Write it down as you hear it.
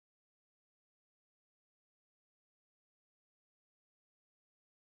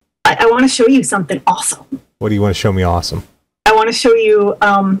I want to show you something awesome. What do you want to show me awesome? I want to show you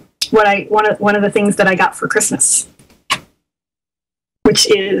one of the things that I got for Christmas, which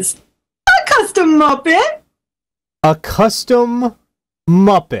is a custom Muppet. A custom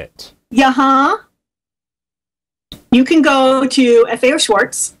Muppet. Yeah. You can go to FAO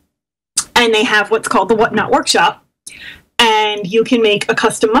Schwartz, and they have what's called the Whatnot Workshop, and you can make a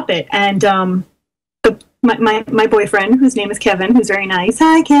custom Muppet. And my boyfriend, whose name is Kevin, who's very nice.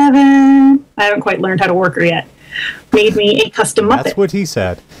 Hi, Kevin. I haven't quite learned how to work her yet. Made me a custom Muppet. That's what he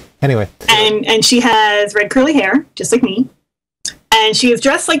said. Anyway. And she has red curly hair, just like me. And she is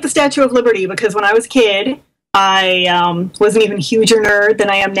dressed like the Statue of Liberty, because when I was a kid, I was an even huger nerd than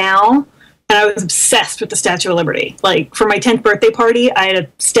I am now. And I was obsessed with the Statue of Liberty. Like, for my 10th birthday party, I had a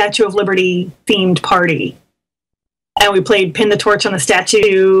Statue of Liberty themed party. And we played Pin the Torch on the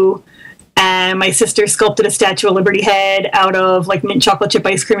statue. And my sister sculpted a Statue of Liberty head out of, like, mint chocolate chip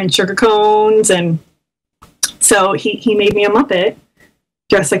ice cream and sugar cones. And so he made me a Muppet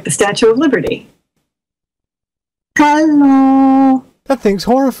dressed like the Statue of Liberty. Hello. That thing's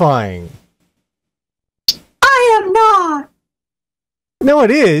horrifying. I am not. No,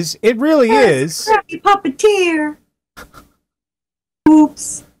 it is. It really is. Crappy puppeteer.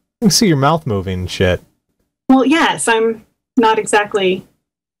 Oops. I can see your mouth moving and shit. Well, yes, I'm not exactly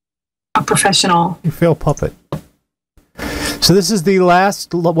a professional. You fail puppet. So this is the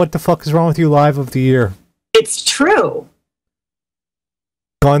last What the Fuck is Wrong with You live of the year. It's true.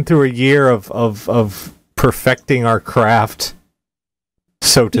 Gone through a year of perfecting our craft,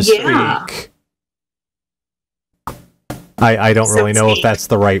 so to speak. I don't really know if that's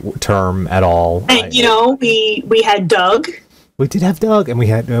the right term at all. And you know, we had Doug. We did have Doug, and we've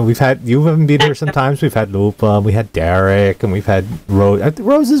had you haven't been here sometimes. We've had Lupa, we had Derek, and we've had Rose.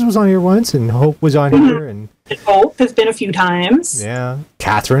 Roses was on here once, and Hope was on here, and Hope has been a few times. Yeah,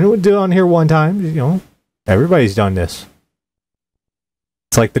 Catherine would do on here one time. You know, everybody's done this.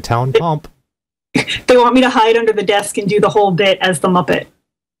 It's like the town pump. They want me to hide under the desk and do the whole bit as the Muppet.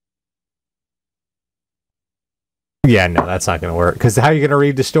 Yeah, no, that's not going to work. Because how are you going to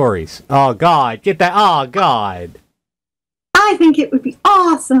read the stories? Oh, God. Get that. Oh, God. I think it would be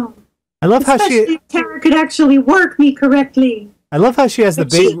awesome. I love how if Tara could actually work me correctly. I love how she has the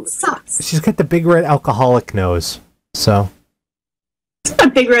big... She sucks. She's got the big red alcoholic nose. So... It's not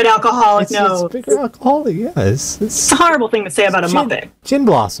a big red alcoholic nose. It's big red alcoholic, yeah. It's a horrible thing to say about a Muppet. Gin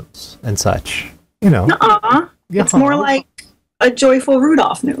blossoms and such. You know. It's more like a joyful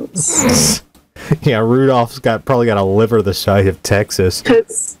Rudolph nose. Yeah, Rudolph's probably got a liver the size of Texas.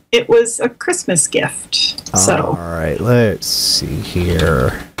 Because it was a Christmas gift. All right, let's see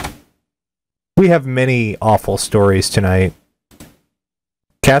here. We have many awful stories tonight.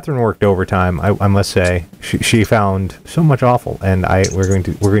 Catherine worked overtime. I must say, she found so much awful, and we're going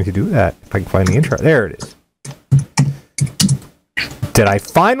to do that if I can find the intro. There it is. Did I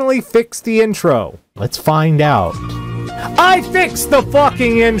finally fix the intro? Let's find out. I fixed the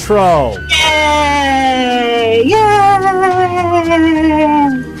fucking intro! Yay! Yay!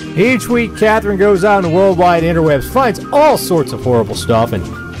 Each week, Catherine goes out on the worldwide interwebs, finds all sorts of horrible stuff, and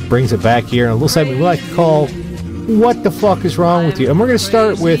brings it back here in a little segment we like to call What the Fuck is Wrong with You? And we're going to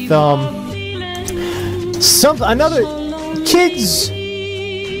start with kids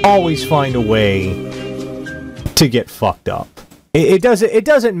always find a way to get fucked up. It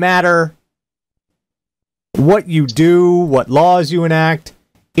doesn't matter what you do, what laws you enact.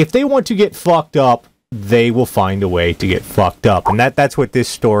 If they want to get fucked up, they will find a way to get fucked up. And that's what this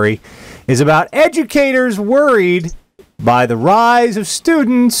story is about. Educators worried by the rise of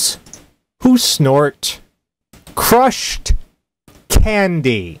students who snort crushed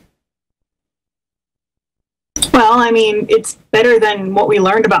candy. Well, I mean, it's better than what we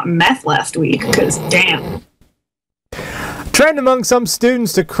learned about meth last week, because damn. Trend among some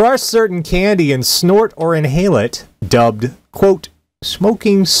students to crush certain candy and snort or inhale it, dubbed, quote,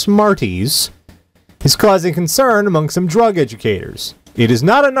 smoking Smarties, is causing concern among some drug educators. It is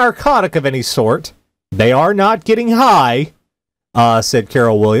not a narcotic of any sort. They are not getting high, said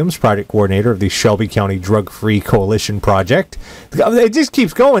Carol Williams, project coordinator of the Shelby County Drug-Free Coalition Project. It just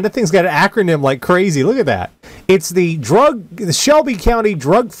keeps going. That thing's got an acronym like crazy. Look at that. It's the Shelby County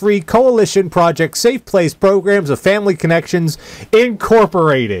Drug-Free Coalition Project Safe Place Programs of Family Connections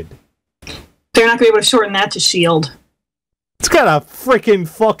Incorporated. They're not going to be able to shorten that to SHIELD. It's got a freaking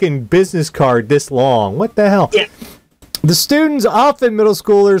fucking business card this long. What the hell? Yeah. The students, often middle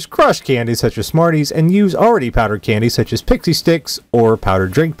schoolers, crush candy such as Smarties and use already powdered candy such as Pixie Sticks or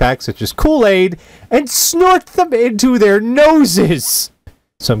powdered drink packs such as Kool-Aid and snort them into their noses.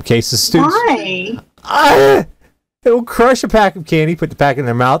 Some cases, students... Why? They will crush a pack of candy, put the pack in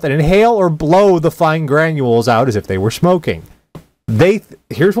their mouth, and inhale or blow the fine granules out as if they were smoking.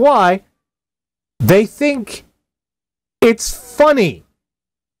 Here's why. They think it's funny.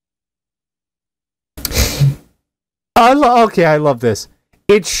 I love this.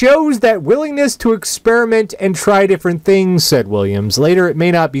 It shows that willingness to experiment and try different things, said Williams. Later, it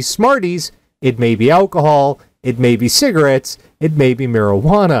may not be Smarties. It may be alcohol. It may be cigarettes. It may be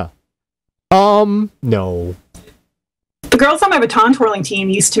marijuana. No. The girls on my baton twirling team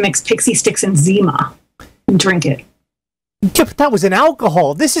used to mix pixie sticks and Zima and drink it. Yeah, but that was an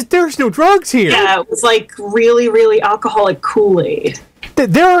alcohol. There's no drugs here. Yeah, it was like really, really alcoholic Kool-Aid.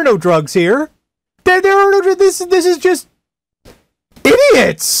 There are no drugs here. There are no. This is just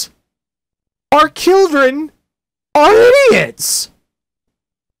idiots. Our children are idiots.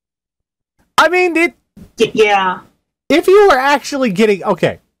 I mean, Yeah. If you are actually getting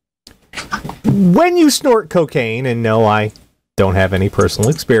when you snort cocaine, and no, I don't have any personal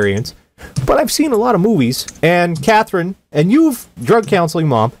experience, but I've seen a lot of movies. And Catherine, and you've drug counseling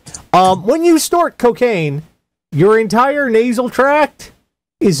mom. When you snort cocaine, your entire nasal tract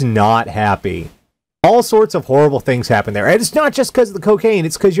is not happy. All sorts of horrible things happen there. And it's not just because of the cocaine.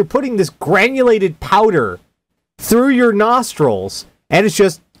 It's because you're putting this granulated powder through your nostrils, and it's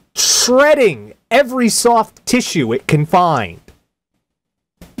just shredding every soft tissue it can find.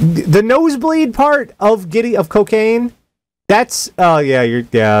 The nosebleed part of cocaine, that's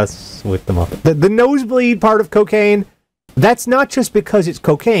with them up. The nosebleed part of cocaine, that's not just because it's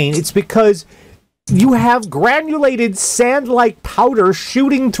cocaine. It's because you have granulated sand-like powder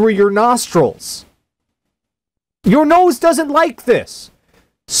shooting through your nostrils. Your nose doesn't like this.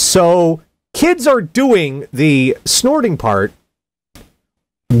 So kids are doing the snorting part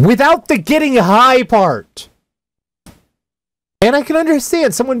without the getting high part. And I can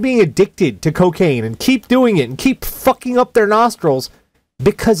understand someone being addicted to cocaine and keep doing it and keep fucking up their nostrils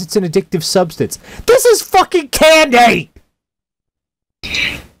because it's an addictive substance. This is fucking candy!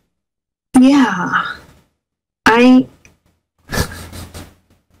 Yeah. I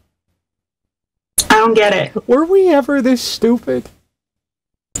don't get it. Were we ever this stupid?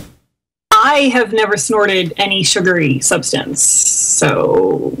 I have never snorted any sugary substance,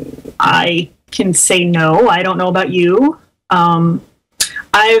 so I can say no. I don't know about you.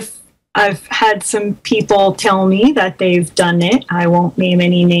 I've had some people tell me that they've done it. I won't name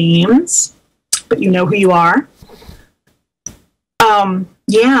any names, but you know who you are.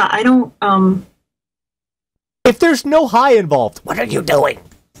 Yeah, I don't. If there's no high involved, what are you doing?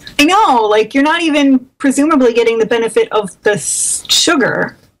 I know, like, you're not even presumably getting the benefit of the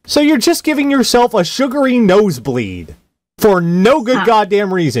sugar. So you're just giving yourself a sugary nosebleed for no good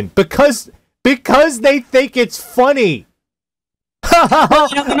goddamn reason. Because they think it's funny. Well,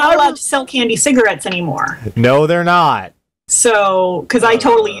 they're not allowed to sell candy cigarettes anymore. No, they're not. So, because I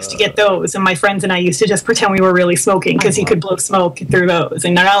totally used to get those, and my friends and I used to just pretend we were really smoking because you could blow smoke through those,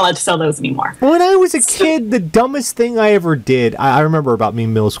 and they're not allowed to sell those anymore. When I was a kid, the dumbest thing I ever did, I remember about me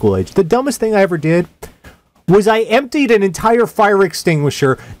middle school age, the dumbest thing I ever did was I emptied an entire fire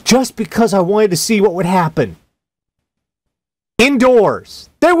extinguisher just because I wanted to see what would happen. Indoors.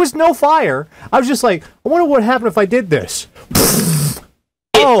 There was no fire. I was just like, I wonder what would happen if I did this.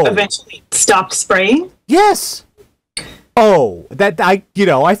 It eventually stopped spraying? Yes. Oh, I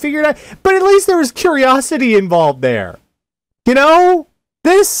figured out, but at least there was curiosity involved there. You know,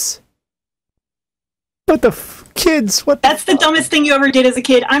 what the kids, That's the dumbest thing you ever did as a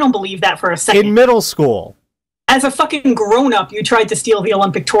kid. I don't believe that for a second. In middle school. As a fucking grown-up, you tried to steal the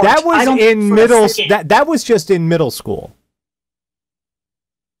Olympic torch. That was that was just in middle school.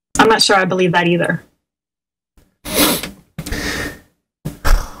 I'm not sure I believe that either.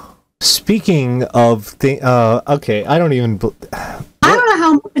 Speaking of okay, I don't know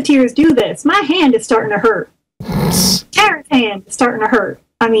how musketeers do this. My hand is starting to hurt. Tara's hand is starting to hurt.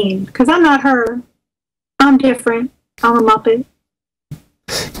 I mean, because I'm not her. I'm different. I'm a Muppet.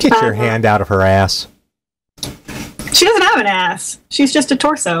 Get your hand out of her ass. She doesn't have an ass. She's just a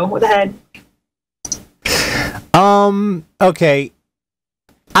torso with a head. Okay.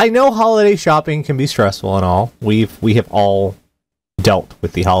 I know holiday shopping can be stressful and all. We have all dealt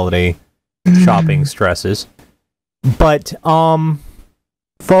with the holiday shopping stresses. But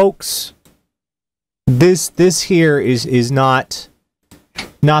folks, this here is not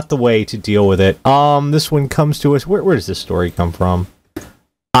the way to deal with it. This one comes to us. Where does this story come from?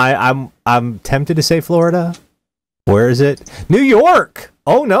 I'm tempted to say Florida. Where is it? New York.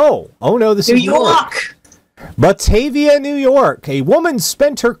 Oh no, this is New York. Batavia, New York. A woman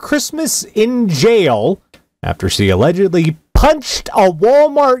spent her Christmas in jail after she allegedly punched a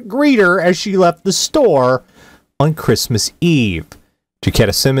Walmart greeter as she left the store on Christmas Eve.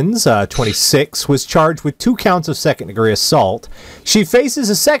 Jaquetta Simmons, 26, was charged with 2 counts of second-degree assault. She faces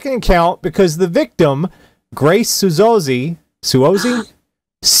a second count because the victim, Grace Suozi,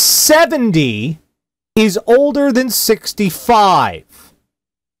 70, is older than 65.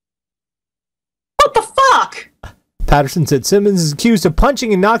 What the fuck? Patterson said Simmons is accused of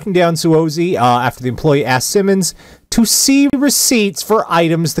punching and knocking down Suozi after the employee asked Simmons to see receipts for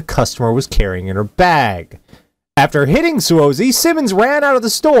items the customer was carrying in her bag. After hitting Suozi, Simmons ran out of the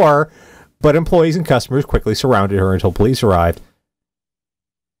store, but employees and customers quickly surrounded her until police arrived.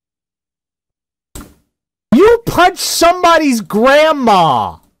 You punched somebody's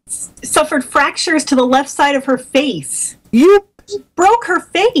grandma! Suffered fractures to the left side of her face. You broke her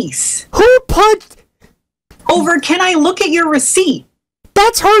face. Who punched? Over, can I look at your receipt?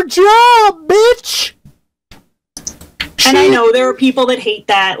 That's her job, bitch! And I know there are people that hate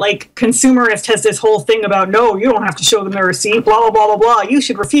that. Like, Consumerist has this whole thing about, no, you don't have to show them their receipt, blah, blah, blah, blah, blah. You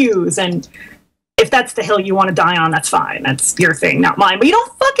should refuse. And if that's the hill you want to die on, that's fine. That's your thing, not mine. But you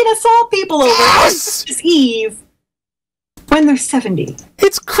don't fucking assault people over Christmas Eve when they're 70.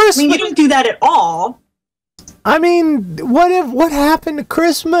 It's Christmas. I mean, you don't do that at all. I mean, what happened to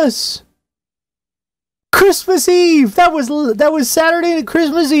Christmas? Christmas Eve. That was Saturday to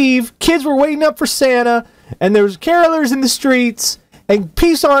Christmas Eve. Kids were waiting up for Santa, and there was carolers in the streets, and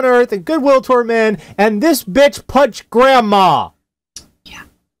peace on earth, and goodwill toward men, and this bitch punched grandma. Yeah.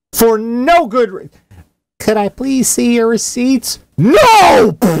 For no good. Could I please see your receipts?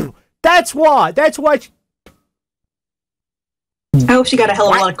 No. That's why. That's why. I hope she got a hell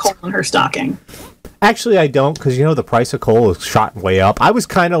of a lot of coal in her stocking. Actually, I don't, because, you know, the price of coal is shot way up. I was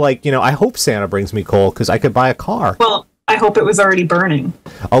kind of like, you know, I hope Santa brings me coal, because I could buy a car. Well, I hope it was already burning.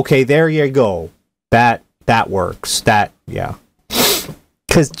 Okay, there you go. That works. Yeah.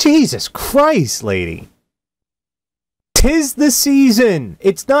 Because, Jesus Christ, lady. 'Tis the season.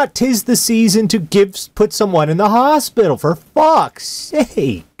 It's not 'tis the season to put someone in the hospital, for fuck's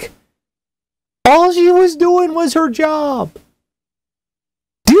sake. All she was doing was her job.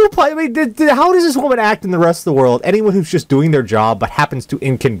 I mean, how does this woman act in the rest of the world? Anyone who's just doing their job but happens to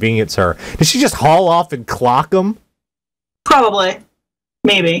inconvenience her. Does she just haul off and clock them? Probably.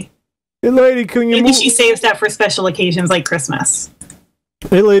 Maybe. Hey, lady, can you Maybe she saves that for special occasions like Christmas.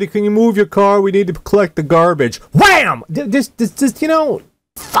 Hey, lady, can you move your car? We need to collect the garbage. Wham! This, you know,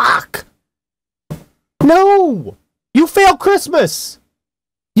 fuck. No! You failed Christmas!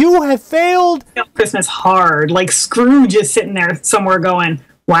 You have failed Christmas hard. Like, Scrooge is sitting there somewhere going,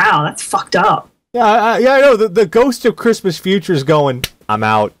 wow, that's fucked up. Yeah, I know. The ghost of Christmas future is going, I'm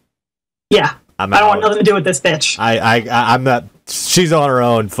out. Yeah. I don't want nothing to do with this bitch. I'm not. She's on her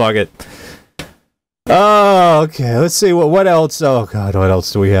own. Fuck it. Oh, okay. Let's see. What else? Oh, God. What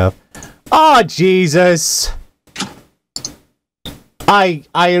else do we have? Oh, Jesus. I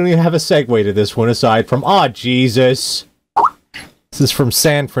don't even have a segue to this one aside from, oh, Jesus. This is from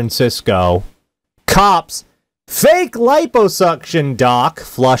San Francisco. Cops. Fake liposuction doc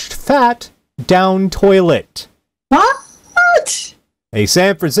flushed fat down toilet. What? A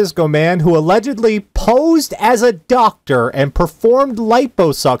San Francisco man who allegedly posed as a doctor and performed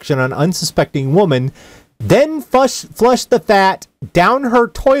liposuction on an unsuspecting woman, then flushed the fat down her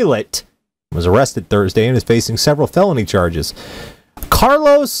toilet, was arrested Thursday and is facing several felony charges.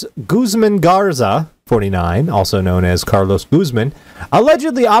 Carlos Guzman Garza, 49, also known as Carlos Guzman,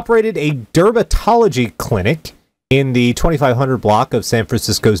 allegedly operated a dermatology clinic in the 2500 block of San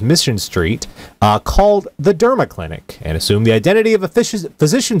Francisco's Mission Street, called the Derma Clinic, and assumed the identity of a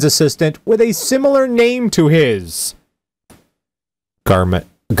physician's assistant with a similar name to his. Guzman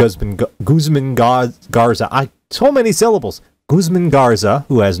Garza. So many syllables. Guzman Garza,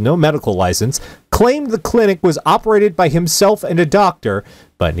 who has no medical license, claimed the clinic was operated by himself and a doctor,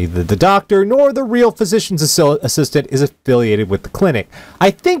 but neither the doctor nor the real physician's assistant is affiliated with the clinic.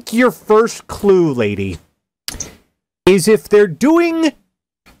 I think your first clue, lady, is if they're doing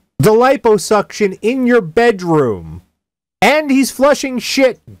the liposuction in your bedroom and he's flushing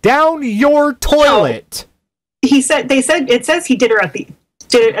shit down your toilet. No. It says he did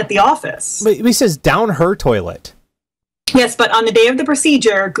it at the office. But he says down her toilet. Yes, but on the day of the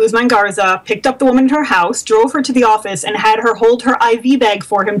procedure, Guzman Garza picked up the woman in her house, drove her to the office, and had her hold her IV bag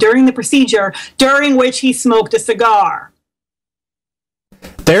for him during the procedure, during which he smoked a cigar.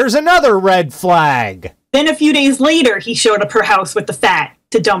 There's another red flag. Then a few days later, he showed up her house with the fat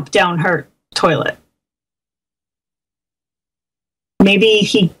to dump down her toilet.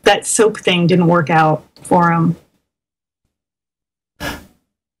 Maybe that soap thing didn't work out for him.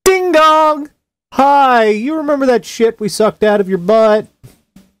 Ding dong! Hi, you remember that shit we sucked out of your butt?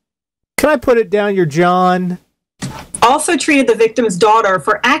 Can I put it down your John? Also treated the victim's daughter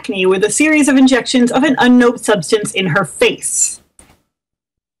for acne with a series of injections of an unknown substance in her face.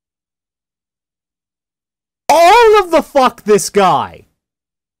 All of the fuck this guy.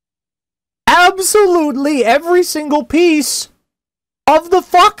 Absolutely every single piece of the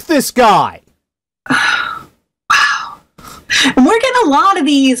fuck this guy. Wow. And we're getting a lot of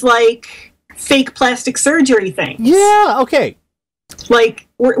these, like, fake plastic surgery things. Yeah, okay. Like,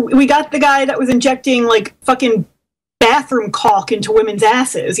 we got the guy that was injecting, like, fucking bathroom caulk into women's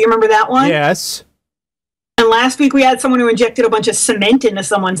asses. You remember that one? Yes. And last week we had someone who injected a bunch of cement into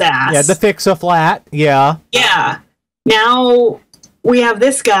someone's ass. Yeah, the fix-a-flat. Yeah. Yeah. Now we have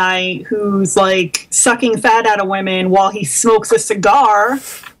this guy who's, like, sucking fat out of women while he smokes a cigar.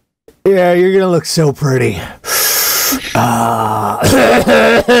 Yeah, you're gonna look so pretty. Oh,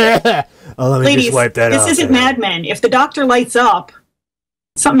 let me Ladies, just wipe that this off. isn't Mad Men. If the doctor lights up,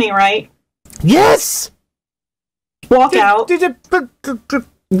 something ain't right. Yes! Walk out.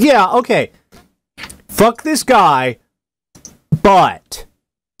 Yeah, okay. Fuck this guy, but...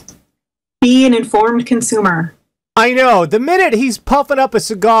 Be an informed consumer. I know. The minute he's puffing up a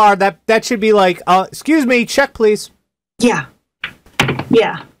cigar, that should be like, excuse me, check please. Yeah.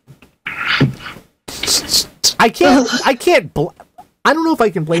 Yeah. I don't know if I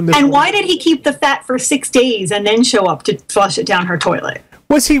can blame this. And why did he keep the fat for 6 days and then show up to flush it down her toilet?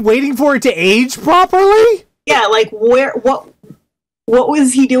 Was he waiting for it to age properly? Yeah, like what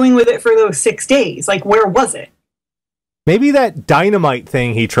was he doing with it for those 6 days? Like, where was it? Maybe that dynamite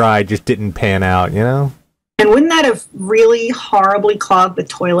thing he tried just didn't pan out, you know? And wouldn't that have really horribly clogged the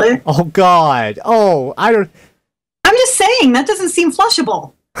toilet? Oh, God. Oh, I'm just saying, that doesn't seem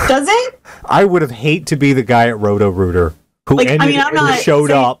flushable. Does it? I would have hated to be the guy at Roto-Rooter who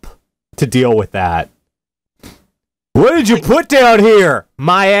showed up to deal with that. What did you put down here?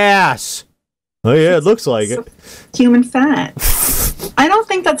 My ass. Oh, yeah, it looks like it. Human fat. I don't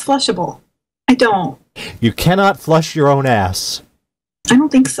think that's flushable. I don't. You cannot flush your own ass. I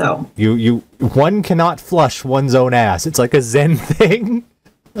don't think so. One cannot flush one's own ass. It's like a Zen thing.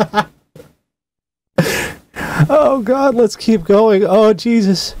 Oh, God, let's keep going. Oh,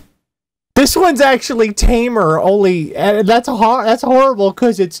 Jesus. This one's actually tamer, only... And that's horrible,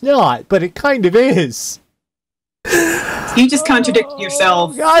 because it's not, but it kind of is. You just contradicted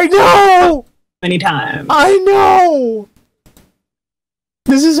yourself. I know! Many times. I know!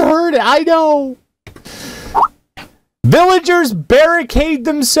 This is hurting. I know! Villagers barricade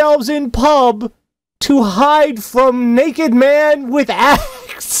themselves in pub to hide from naked man with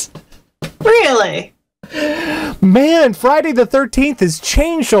axe. Really? Man, Friday the 13th has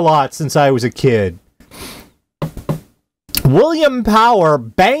changed a lot since I was a kid. William Power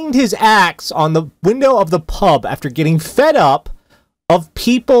banged his axe on the window of the pub after getting fed up of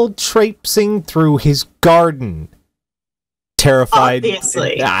people traipsing through his garden. Terrified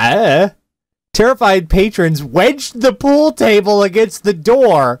patrons wedged the pool table against the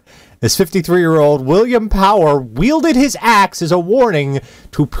door as 53-year-old William Power wielded his axe as a warning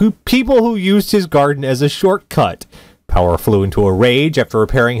to people who used his garden as a shortcut. Power flew into a rage after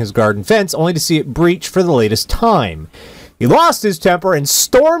repairing his garden fence, only to see it breach for the latest time. He lost his temper and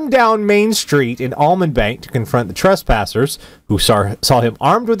stormed down Main Street in Almond Bank to confront the trespassers, who saw him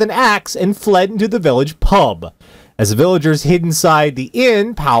armed with an axe and fled into the village pub. As the villagers hid inside the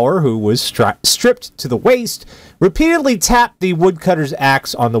inn, Power, who was stripped to the waist, repeatedly tapped the woodcutter's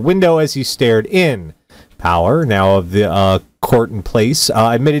axe on the window as he stared in. Power, now of the court in place,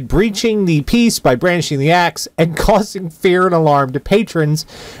 admitted breaching the peace by brandishing the axe and causing fear and alarm to patrons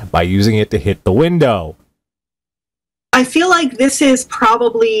by using it to hit the window. I feel like this is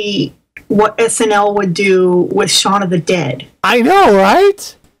probably what SNL would do with Shaun of the Dead. I know,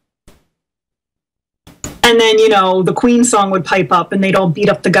 right? And then, the Queen song would pipe up and they'd all beat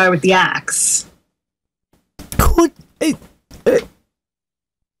up the guy with the axe.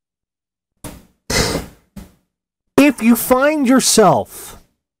 If you find yourself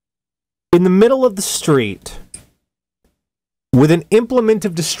in the middle of the street with an implement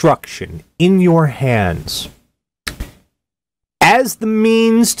of destruction in your hands as the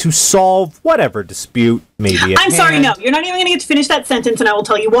means to solve whatever dispute may be at hand... Sorry, no. You're not even going to get to finish that sentence, and I will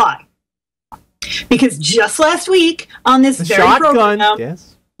tell you why. Because just last week, on this very program,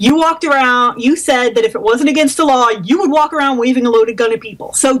 yes, you walked around, you said that if it wasn't against the law, you would walk around waving a loaded gun at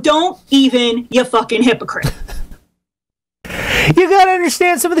people. So don't even, you fucking hypocrite. You gotta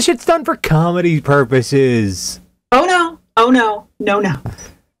understand, some of the shit's done for comedy purposes. Oh no. Oh no. No.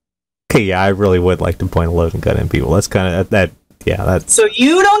 Okay, yeah, I really would like to point a loaded gun at people. That's kind of, that's... So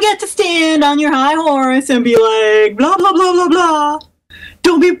you don't get to stand on your high horse and be like, blah, blah, blah, blah, blah.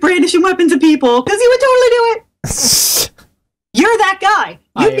 Don't be brandishing weapons at people, because you would totally do it. You're that guy.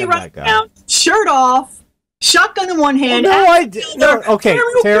 You'd be running around, shirt off, shotgun in one hand. Okay,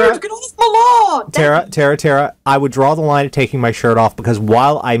 Tara, I would draw the line at taking my shirt off because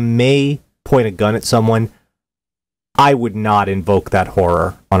while I may point a gun at someone, I would not invoke that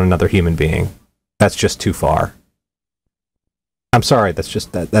horror on another human being. That's just too far. I'm sorry, that's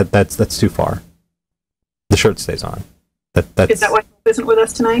just that's too far. The shirt stays on. Is that why she isn't with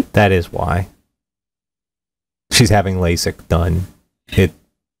us tonight? That is why. She's having LASIK done. Her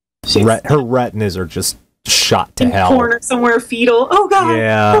retinas are just shot to hell. Corner somewhere, fetal. Oh God.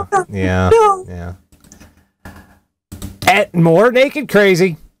 Yeah, oh, God. Yeah. At more naked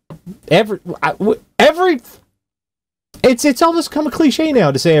crazy. It's almost become a cliche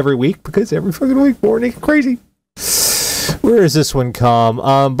now to say every week because every fucking week more naked crazy. Where does this one come?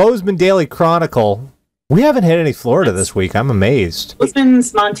 Bozeman Daily Chronicle. We haven't hit any Florida this week. I'm amazed.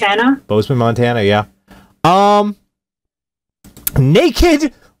 Bozeman's Montana. Bozeman, Montana. Yeah.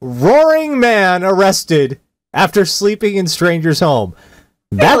 Naked roaring man arrested after sleeping in stranger's home.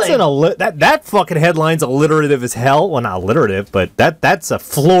 That's really? That fucking headline's alliterative as hell. Well, not alliterative, but that's a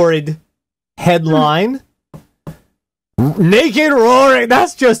florid headline. Naked roaring.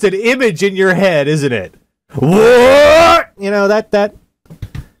 That's just an image in your head, isn't it? What? You know that.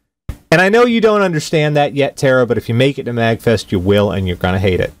 And I know you don't understand that yet, Tara. But if you make it to MagFest, you will, and you're gonna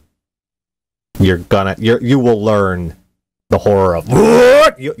hate it. You will learn the horror of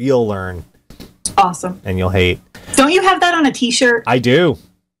what you'll learn. Awesome. And you'll hate. Don't you have that on a t-shirt? I do.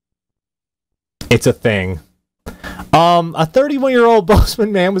 It's a thing. A 31-year-old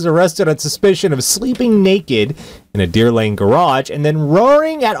Bozeman man was arrested on suspicion of sleeping naked in a Deer Lane garage and then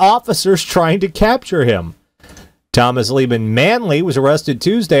roaring at officers trying to capture him. Thomas Lehman Manley was arrested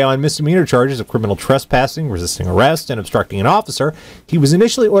Tuesday on misdemeanor charges of criminal trespassing, resisting arrest, and obstructing an officer. He was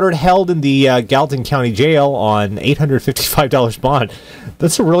initially ordered held in the Gallatin County Jail on $855 bond.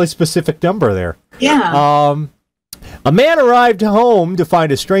 That's a really specific number there. Yeah. A man arrived home to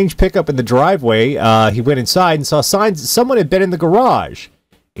find a strange pickup in the driveway. He went inside and saw signs that someone had been in the garage.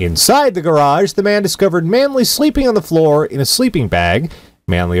 Inside the garage, the man discovered Manley sleeping on the floor in a sleeping bag.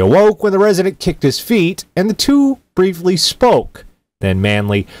 Manley awoke when the resident kicked his feet, and the two briefly spoke. Then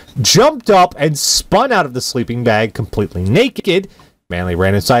Manley jumped up and spun out of the sleeping bag completely naked. Manley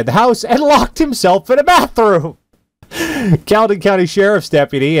ran inside the house and locked himself in a bathroom. Gallatin County Sheriff's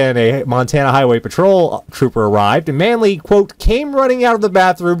deputy and a Montana Highway Patrol trooper arrived, and Manley, quote, came running out of the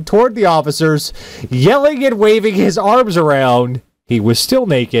bathroom toward the officers, yelling and waving his arms around. He was still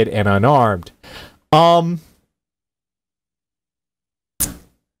naked and unarmed. I'm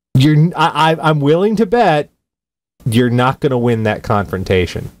willing to bet you're not going to win that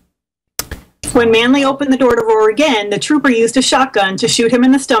confrontation. When Manley opened the door to roar again, the trooper used a shotgun to shoot him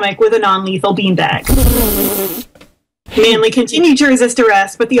in the stomach with a non-lethal beanbag. Manley continued to resist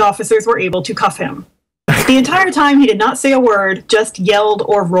arrest, but the officers were able to cuff him. The entire time, he did not say a word, just yelled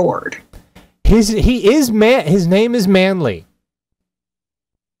or roared. His name is Manley.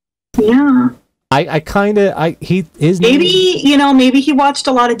 Yeah. Maybe he watched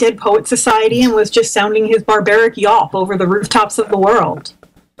a lot of Dead Poet Society and was just sounding his barbaric yawp over the rooftops of the world.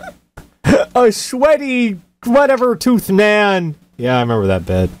 A sweaty, whatever-toothed man. Yeah, I remember that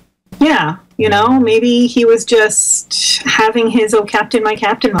bit. Yeah, maybe he was just having his "Oh Captain, my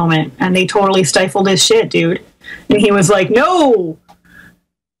Captain" moment, and they totally stifled his shit, dude. And he was like, "No,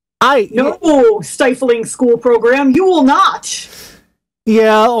 stifling school program, you will not."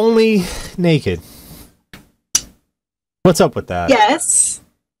 Yeah, only naked. What's up with that? Yes.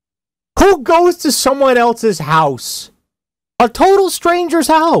 Who goes to someone else's house, a total stranger's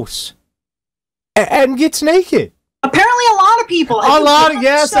house, and gets naked? Apparently a lot of people.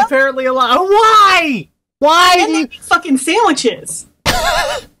 Apparently a lot. Why? Why? And they make fucking sandwiches.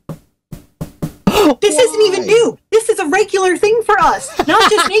 This isn't even new. This is a regular thing for us. Not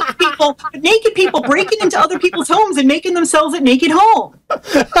just naked people, but naked people breaking into other people's homes and making themselves at naked home.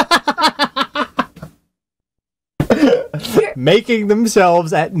 Making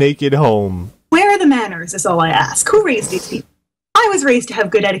themselves at naked home. Where are the manners, is all I ask. Who raised these people? I was raised to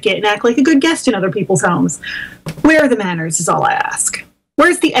have good etiquette and act like a good guest in other people's homes. Where are the manners, is all I ask.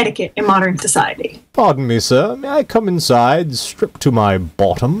 Where's the etiquette in modern society? Pardon me, sir. May I come inside, strip to my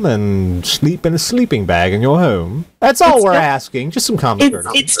bottom, and sleep in a sleeping bag in your home? That's all we're asking. Just some common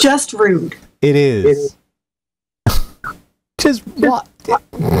courtesy. It's just rude. It is. Just what?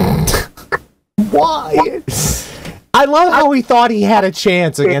 Why? I love how he thought he had a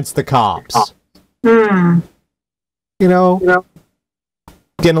chance against the cops. Hmm.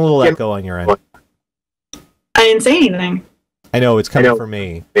 Getting a little echo on your end. I didn't say anything. I know, it's coming from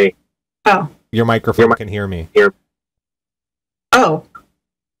me. Oh. Your microphone can hear me. Oh.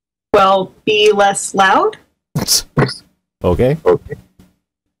 Well, be less loud? Okay.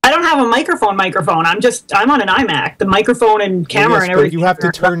 I don't have a microphone. I'm on an iMac. The microphone and camera and everything. But you have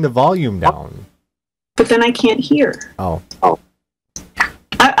to turn the volume down. But then I can't hear. Oh.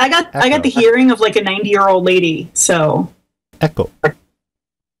 I got the hearing of like a 90-year-old lady, so. Echo.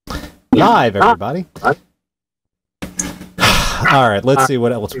 Live, everybody. All right, let's see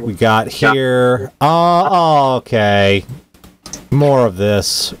what else we got here. Okay. More of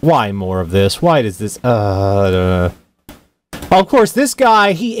this. Why more of this? Why does this... Of course, this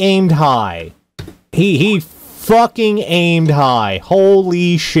guy, he aimed high. He fucking aimed high.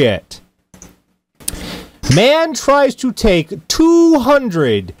 Holy shit. Man tries to take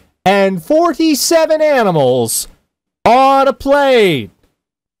 247 animals on a plane.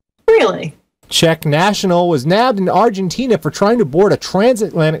 Really? Czech national was nabbed in Argentina for trying to board a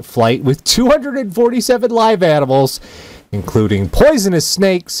transatlantic flight with 247 live animals, including poisonous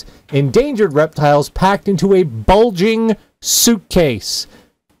snakes, endangered reptiles packed into a bulging suitcase.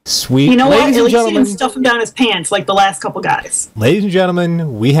 Sweet. You know what? At Ladies and least he gentlemen, didn't stuff him down his pants like the last couple guys. ladies and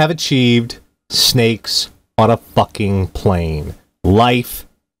gentlemen, we have achieved snakes on a fucking plane. Life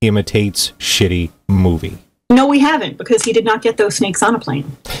imitates shitty movie. No, we haven't, because he did not get those snakes on a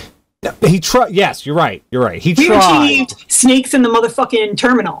plane. He tried. Yes, you're right. You're right. He We tried. achieved snakes in the motherfucking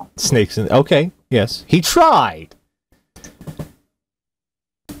terminal. Snakes in. Okay. Yes, he tried.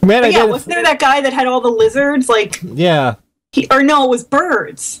 Man, But yeah, wasn't there that guy that had all the lizards? Like, yeah. it was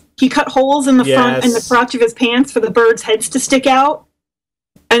birds. He cut holes in the front and the crotch of his pants for the birds' heads to stick out.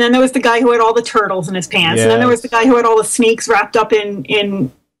 And then there was the guy who had all the turtles in his pants. Yes. And then there was the guy who had all the snakes wrapped up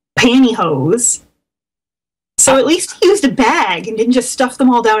in pantyhose. So at least he used a bag and didn't just stuff them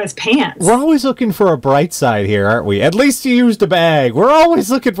all down his pants. We're always looking for a bright side here, aren't we? At least you used a bag. We're always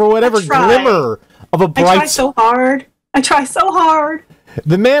looking for whatever glimmer of a bright side. I try so hard.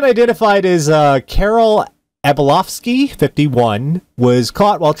 The man identified as Karol Abelovsky, 51, was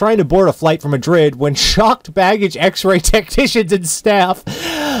caught while trying to board a flight from Madrid when shocked baggage x-ray technicians and staff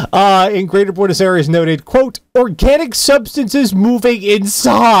in Greater Buenos Aires noted, quote, organic substances moving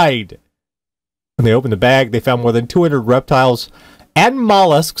inside. When they opened the bag, they found more than 200 reptiles and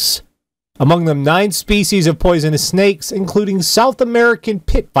mollusks, among them 9 species of poisonous snakes, including South American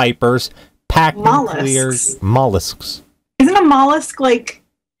pit vipers, packed in clear mollusks. Isn't a mollusk like...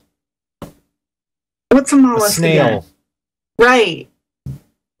 What's a mollusk? A snail. Again? Right.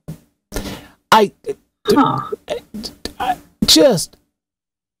 I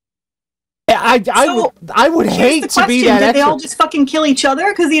would hate to be that. Did they all just fucking kill each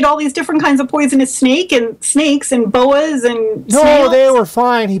other because he had all these different kinds of poisonous snakes and boas and snails? They were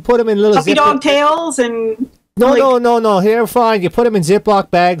fine. He put them in little puppy dog tails and no. They're fine. You put them in Ziploc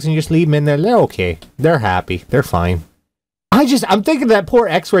bags and you just leave them in there. They're okay. They're happy. They're fine. I'm thinking of that poor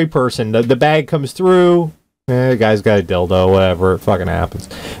X-ray person. The bag comes through. The guy's got a dildo. Whatever. It fucking happens.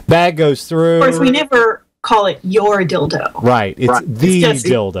 Bag goes through. Of course, we never call it your dildo. Right. It's the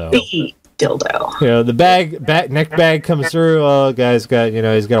dildo. The dildo. You know, the next bag comes through. Oh, guy's got,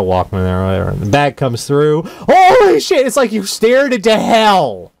 he's got a Walkman there. Whatever. The bag comes through. Holy shit! It's like you stared into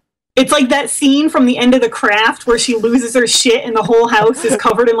hell. It's like that scene from the end of The Craft where she loses her shit and the whole house is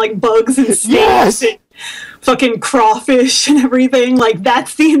covered in like bugs and snakes and fucking crawfish and everything. Like,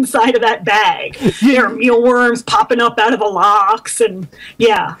 that's the inside of that bag. There are mealworms popping up out of the locks and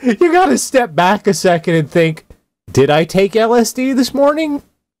yeah. You gotta step back a second and think, did I take LSD this morning?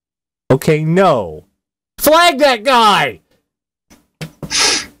 Okay, no. Flag that guy!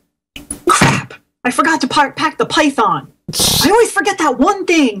 Crap! I forgot to pack the python. I always forget that one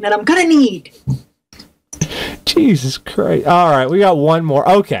thing that I'm gonna need. Jesus Christ. Alright, we got one more.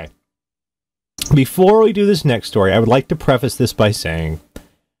 Okay. Before we do this next story, I would like to preface this by saying,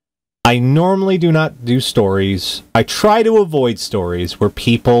 I normally do not do stories. I try to avoid stories where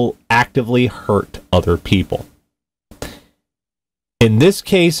people actively hurt other people. In this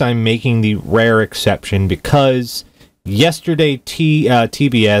case, I'm making the rare exception because yesterday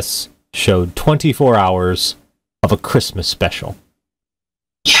TBS showed 24 hours of a Christmas special.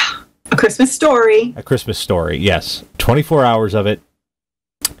 Yeah, a Christmas story. A Christmas story, yes. 24 hours of it.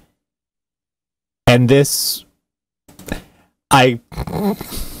 And this... Did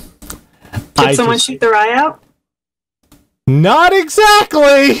someone shoot their eye out? Not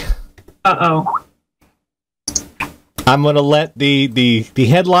exactly! Uh-oh. I'm going to let the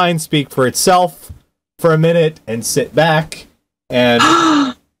headline speak for itself for a minute and sit back and...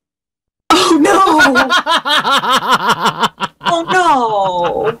 Oh, no! Oh,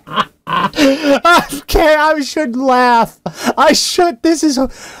 no! Okay, I should laugh. I should... This is...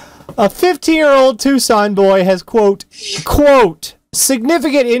 A 15-year-old Tucson boy has, quote,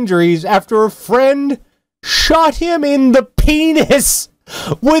 significant injuries after a friend shot him in the penis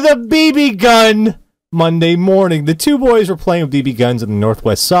with a BB gun Monday morning. The two boys were playing with BB guns on the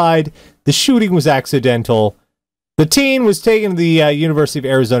northwest side. The shooting was accidental. The teen was taken to the University of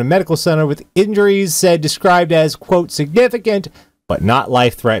Arizona Medical Center with injuries described as, quote, significant, but not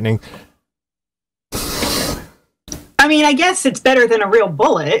life-threatening. I mean, I guess it's better than a real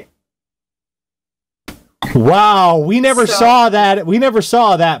bullet. Wow, we never saw that. We never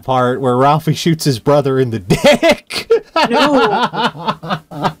saw that part where Ralphie shoots his brother in the dick.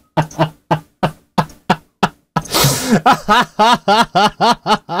 No.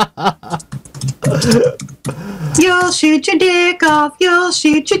 You'll shoot your dick off. You'll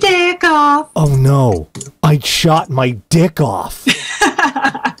shoot your dick off. Oh no, I'd shot my dick off.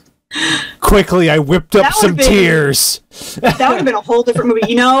 Quickly, I whipped up some tears. That would have been a whole different movie.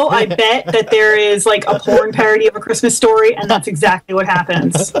 You know, I bet that there is like a porn parody of A Christmas Story, and that's exactly what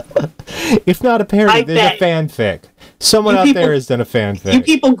happens. If not a parody, there's a fanfic. Someone out there has done a fanfic. You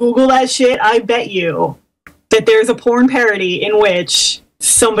people Google that shit, I bet you that there's a porn parody in which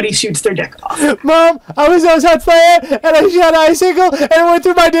somebody shoots their dick off. Mom, I was outside playing, and I shot an icicle, and it went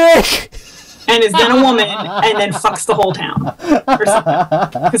through my dick. And is then a woman, and then fucks the whole town. Or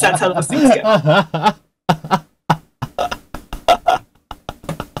something. Because that's how those things go.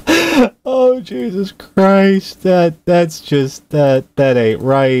 Oh, Jesus Christ. That's just, that ain't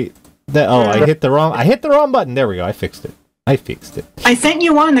right. I hit the wrong button. There we go. I fixed it. I sent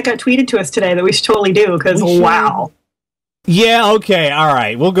you one that got tweeted to us today that we should totally do, because wow. Yeah, okay, all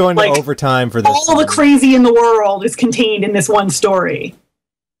right. We'll go into overtime for this. All the crazy in the world is contained in this one story.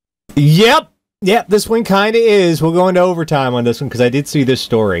 Yep, this one kind of is. We'll go into overtime on this one, because I did see this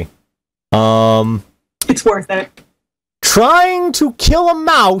story. It's worth it. Trying to kill a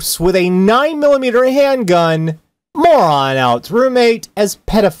mouse with a 9mm handgun, moron outs roommate as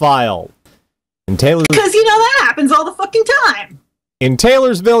pedophile. Because, you know, that happens all the fucking time. In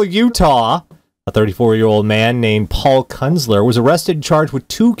Taylorsville, Utah, a 34-year-old man named Paul Kunzler was arrested and charged with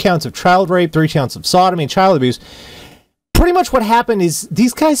 2 counts of child rape, 3 counts of sodomy, and child abuse. Pretty much what happened is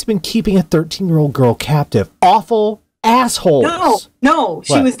these guys have been keeping a 13-year-old girl captive. Awful assholes. No,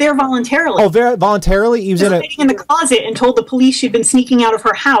 she was there voluntarily. Oh, voluntarily? He was in the closet and told the police she'd been sneaking out of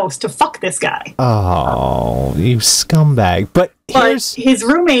her house to fuck this guy. Oh, you scumbag. But his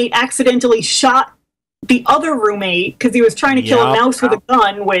roommate accidentally shot the other roommate because he was trying to kill a mouse with a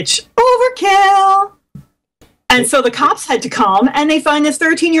gun, which, overkill. And so the cops had to come, and they find this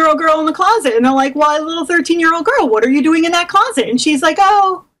 13-year-old girl in the closet. And they're like, why, little 13-year-old girl, what are you doing in that closet? And she's like,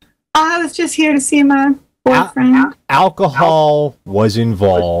 oh, I was just here to see my boyfriend. Alcohol was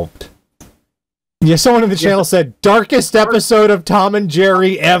involved. Yeah, someone in the channel said, darkest episode of Tom and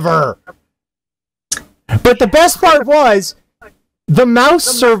Jerry ever. But the best part was, the mouse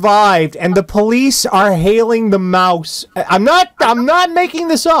survived, and the police are hailing the mouse. I'm not making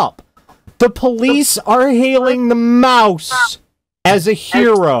this up. The police are hailing the mouse as a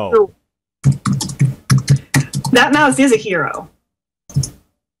hero. That mouse is a hero.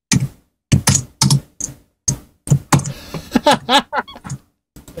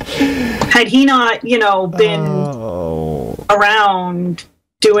 Had he not, been around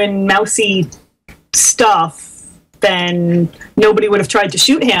doing mousy stuff, then nobody would have tried to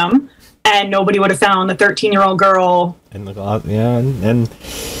shoot him, and nobody would have found the 13-year-old girl. And but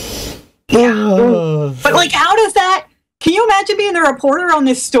like, how does that? Can you imagine being the reporter on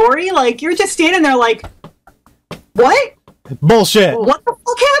this story? Like, you're just standing there, like, what? Bullshit. What the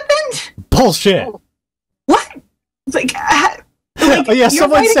fuck happened? Bullshit. What? It's like you're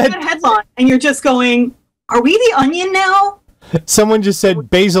someone said that headline, and you're just going, "Are we the Onion now?" Someone just said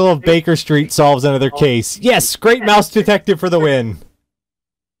Basil of Baker Street solves another case. Yes, great mouse detective for the win.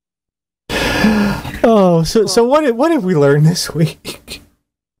 Oh, so what have we learned this week?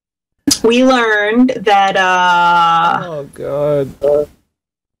 We learned that oh god.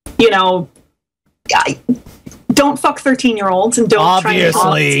 Don't fuck 13-year-olds and don't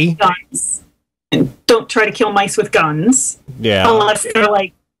obviously try to kill guns. And don't try to kill mice with guns. Yeah. Unless they're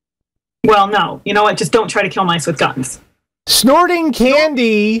like, well, no. You know what? Just don't try to kill mice with guns. Snorting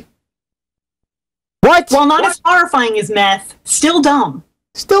candy. What? Well, not as horrifying as meth. Still dumb.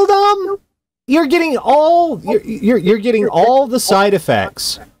 Still dumb? You're getting all you're getting all the side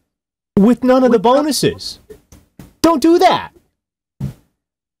effects with none of the bonuses. Don't do that.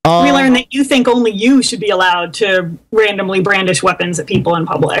 We learned that you think only you should be allowed to randomly brandish weapons at people in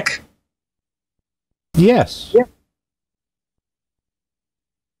public. Yes. Yeah.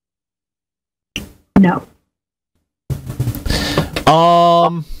 No.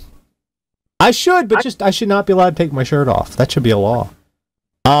 I should, but I should not be allowed to take my shirt off. That should be a law.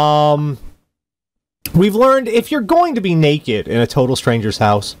 We've learned if you're going to be naked in a total stranger's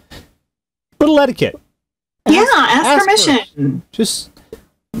house, little etiquette. Ask permission. Just,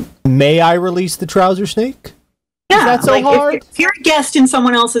 may I release the trouser snake? Yeah, is that so hard? If you're a guest in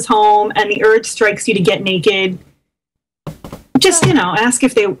someone else's home and the urge strikes you to get naked, just ask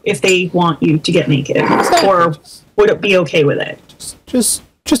if they want you to get naked, or would it be okay with it?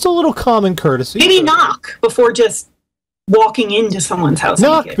 Just a little common courtesy. Maybe knock before just walking into someone's house.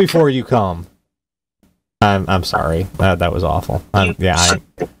 Knock naked. before you come. I'm sorry. That was awful.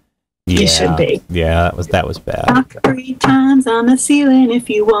 You should be. Yeah, that was bad. Knock 3 times on the ceiling if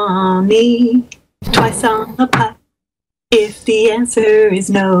you want me. Twice on the pipe if the answer is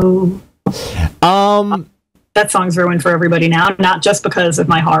no. That song's ruined for everybody now, not just because of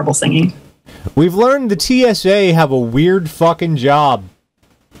my horrible singing. We've learned the TSA have a weird fucking job.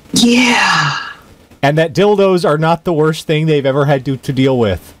 Yeah. And that dildos are not the worst thing they've ever had to deal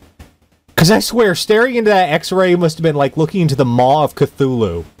with. Because I swear, staring into that X-ray must have been like looking into the maw of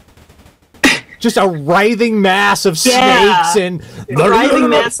Cthulhu. Just a writhing mass of snakes and... a writhing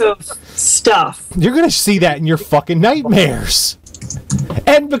mass of stuff. You're going to see that in your fucking nightmares.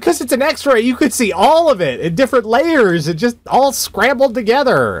 And because it's an X-ray, you could see all of it in different layers. It just all scrambled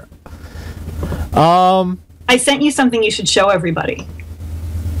together. I sent you something you should show everybody.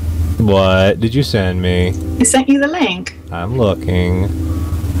 What did you send me? I sent you the link. I'm looking.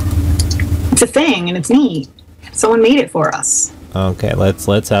 It's a thing, and it's neat. Someone made it for us. Okay, let's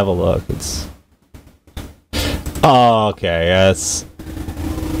have a look. It's... Oh, okay, yes.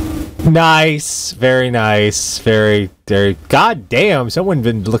 Nice. Very nice. Very... God damn, someone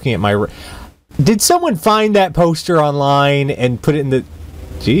been looking at my... Did someone find that poster online and put it in the...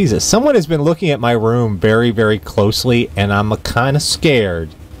 Jesus, someone has been looking at my room very, very closely, and I'm kind of scared.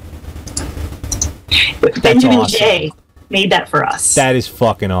 Benjamin awesome. J. made that for us. That is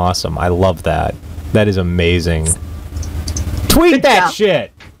fucking awesome. I love that. That is amazing. Tweet Good that job.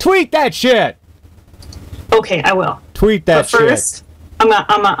 Shit. Tweet that shit. Okay, I will. Tweet that but first, shit. I'm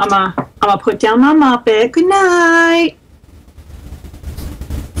gonna put down my Muppet. Good night.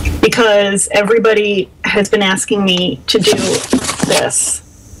 Because everybody has been asking me to do this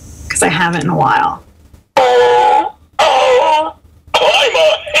because I haven't in a while. I'm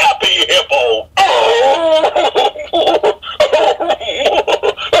a happy hippo.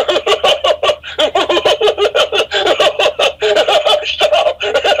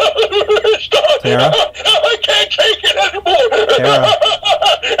 Stop. Tara? I can't take it anymore.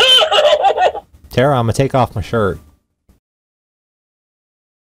 Tara, I'm gonna take off my shirt.